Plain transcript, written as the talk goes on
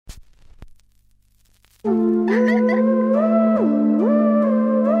Don't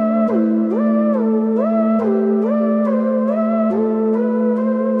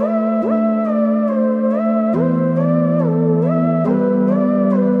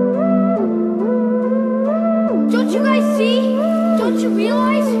you guys see? Don't you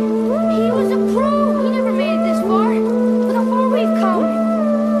realize? He was a pro. He never made it this far. Look how far we've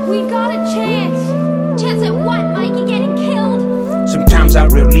come. We got a chance. Chance at what, Mikey? Getting killed? Sometimes I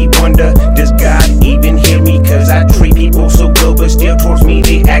really wonder, does God even hear me? Cause I treat people so good, but still towards me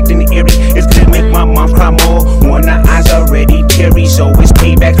they acting eerie. It's gonna make my mom cry more when her eyes already teary. So it's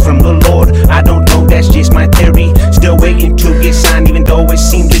payback from the Lord. I don't know, that's just my theory. Still waiting to get signed, even though it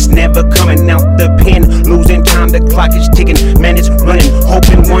seems it's never coming out the pen. Losing time, the clock is ticking, man, it's running.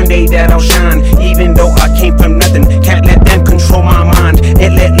 Hoping one day that I'll shine, even though I came from nothing. Can't let them control my mind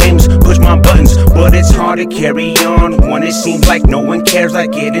and let lames push my buttons. But it's hard to carry on when it seems like no one cares,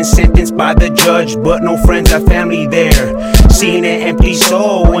 like getting sentenced by the judge, but no friends or family there. Seeing an empty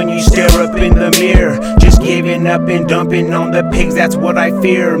soul when you stare up in the mirror. Just giving up and dumping on the pigs, that's what I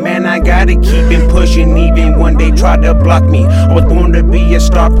fear. Man, I gotta keep it pushing, even when they try to block me. I was born to be a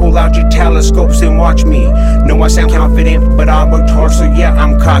star, pull out your telescopes and watch me. Know I sound confident, but I worked hard, so yeah,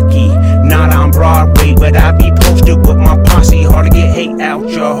 I'm cocky. Not on Broadway, but I be posted with my posse. Hard to get hate out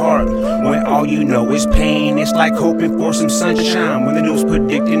your heart when all you know is pain. It's like hoping for some sunshine when the news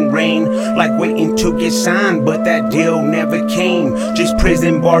predicting rain. Like waiting to get signed, but that deal never came. Just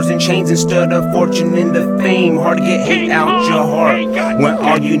prison bars and chains instead of fortune and the fame. Hard to get hate out your heart when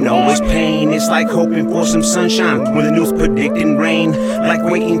all you know is pain. It's like hoping for some sunshine when the news predicting rain. Like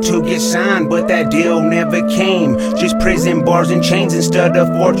waiting to get signed, but that deal never came. Just prison bars and chains instead of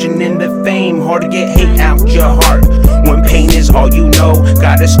fortune and the fame. Hard to get hate out your heart when pain is all you know.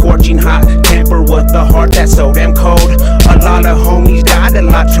 Got a scorching hot temper with a heart that's so damn cold. A lot of homies died, a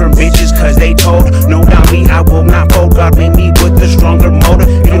lot turned bitches cause they told. No doubt me, I will not fold. God made me with a stronger motive.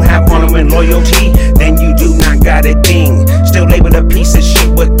 You don't have honor and loyalty, then you do not got a thing. Still labeled a piece of shit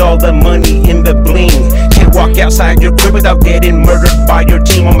with all the money in the bling. Can't walk outside your crib without getting murdered by your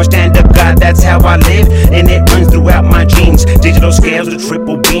team. I'm a stand-up guy, that's how I live, and it runs throughout my genes. Digital scales with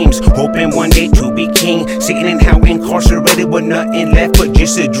triple beams, hoping one day to be king. Sitting in hell incarcerated with nothing left but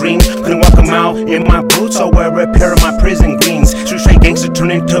just a dream. Couldn't walk a mile in my boots or wear a pair of my prison greens. Straight gangsters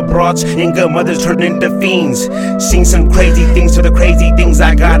turn into broads and good mothers turn into fiends. Seen some crazy things, to the crazy things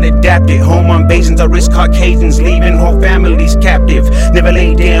I got adapted. Home invasions, I risk Caucasians, leaving whole families captive. Never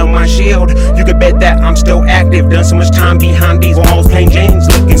laid down my shield, you can bet that I'm still active. Done so much time behind these walls, plain Jane's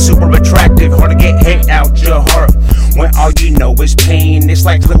looking super attractive. Hard to get hate out your heart when all you know is pain. It's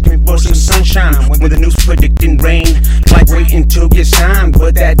like looking for some sunshine when the news predicting rain. Like waiting to get signed,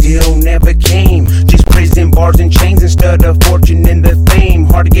 but that deal never came. Just prison bars and chains instead of fortune and the fame.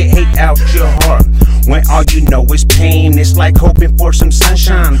 Hard to get hate out your heart when all you know is pain. It's like hoping for some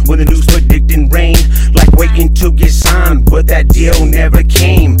sunshine when the news predicting rain. Like waiting to get signed, but that deal never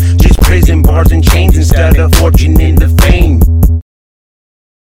came. Just prison bars and chains instead of fortune